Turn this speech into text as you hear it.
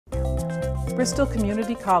Bristol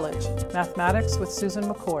Community College, Mathematics with Susan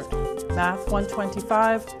McCourt, Math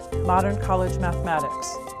 125, Modern College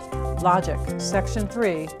Mathematics. Logic, Section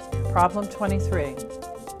 3, Problem 23.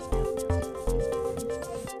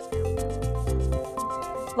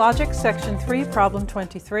 Logic, Section 3, Problem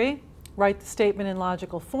 23. Write the statement in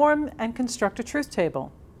logical form and construct a truth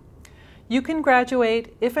table. You can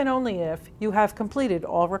graduate if and only if you have completed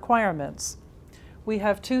all requirements. We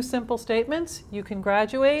have two simple statements. You can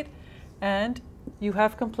graduate and you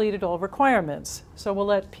have completed all requirements. So we'll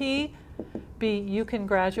let P be you can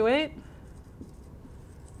graduate,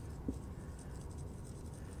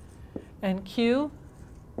 and Q,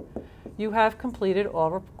 you have completed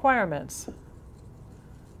all requirements.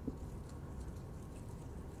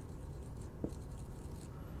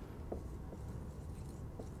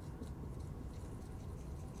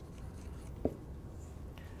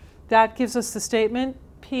 That gives us the statement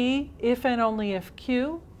P if and only if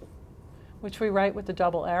Q, which we write with the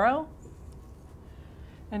double arrow.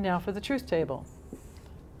 And now for the truth table.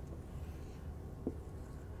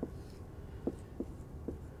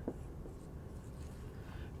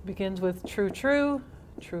 Begins with true, true,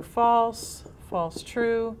 true, false, false,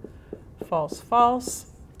 true, false, false.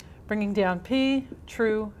 Bringing down P,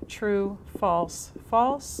 true, true, false,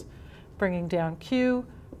 false. Bringing down Q,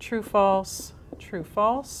 true, false, true,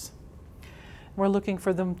 false. We're looking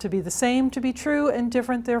for them to be the same to be true, and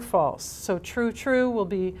different they're false. So true, true will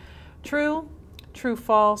be true, true,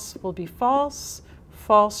 false will be false,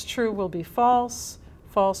 false, true will be false,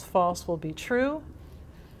 false, false will be true,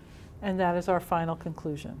 and that is our final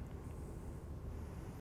conclusion.